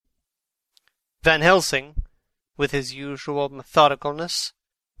Van Helsing, with his usual methodicalness,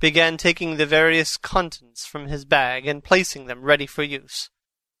 began taking the various contents from his bag and placing them ready for use.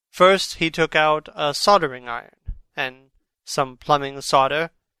 First he took out a soldering iron, and some plumbing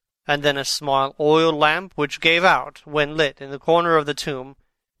solder, and then a small oil lamp which gave out, when lit in the corner of the tomb,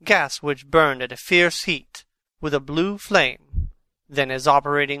 gas which burned at a fierce heat, with a blue flame, then his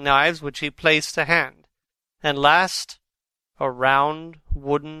operating knives which he placed to hand, and last, a round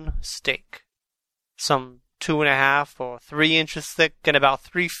wooden stake, some 2½ or 3 inches thick and about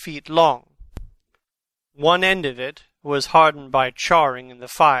 3 feet long. One end of it was hardened by charring in the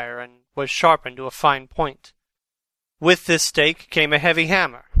fire, and was sharpened to a fine point. With this stake came a heavy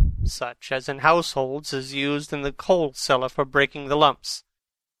hammer, such as in households is used in the coal cellar for breaking the lumps.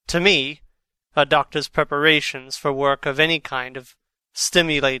 To me, a doctor's preparations for work of any kind of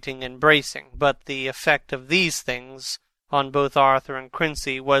stimulating and bracing, but the effect of these things on both Arthur and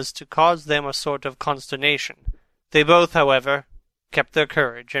Quincy was to cause them a sort of consternation. They both, however, kept their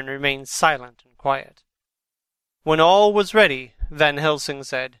courage, and remained silent and quiet. When all was ready, Van Helsing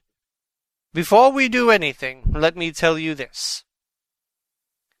said, "Before we do anything, let me tell you this.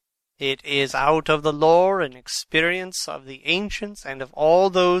 It is out of the lore and experience of the ancients and of all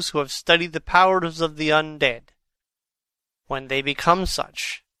those who have studied the powers of the undead. When they become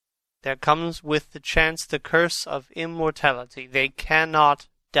such, there comes with the chance the curse of immortality. They cannot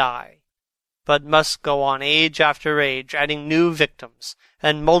die, but must go on age after age, adding new victims,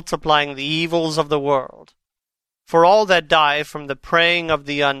 and multiplying the evils of the world. For all that die from the preying of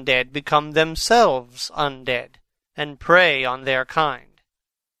the undead become themselves undead, and prey on their kind.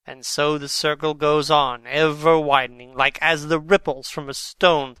 And so the circle goes on, ever widening, like as the ripples from a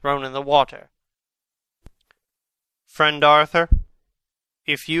stone thrown in the water. Friend Arthur,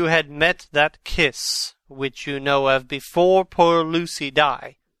 if you had met that kiss which you know of before poor Lucy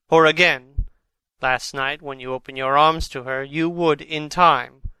died, or again, last night when you opened your arms to her, you would, in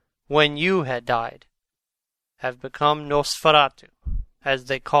time, when you had died, have become Nosferatu, as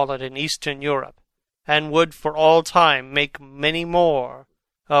they call it in Eastern Europe, and would for all time make many more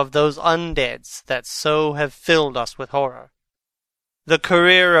of those undeads that so have filled us with horror. The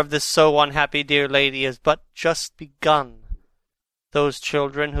career of this so unhappy dear lady is but just begun. Those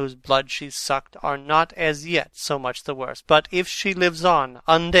children whose blood she sucked are not as yet so much the worse, but if she lives on,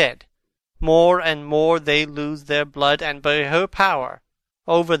 undead, more and more they lose their blood, and by her power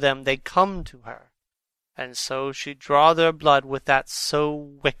over them they come to her, and so she draw their blood with that so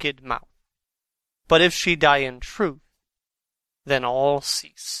wicked mouth. But if she die in truth, then all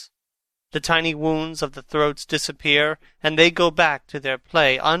cease. The tiny wounds of the throats disappear, and they go back to their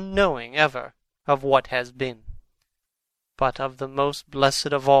play, unknowing ever of what has been. But of the most blessed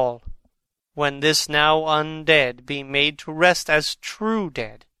of all, when this now undead be made to rest as true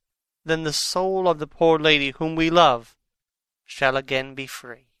dead, then the soul of the poor lady whom we love shall again be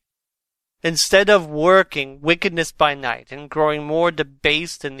free. Instead of working wickedness by night, and growing more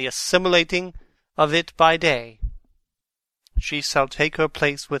debased in the assimilating of it by day, she shall take her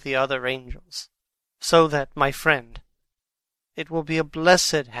place with the other angels, so that, my friend, it will be a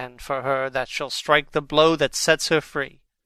blessed hand for her that shall strike the blow that sets her free.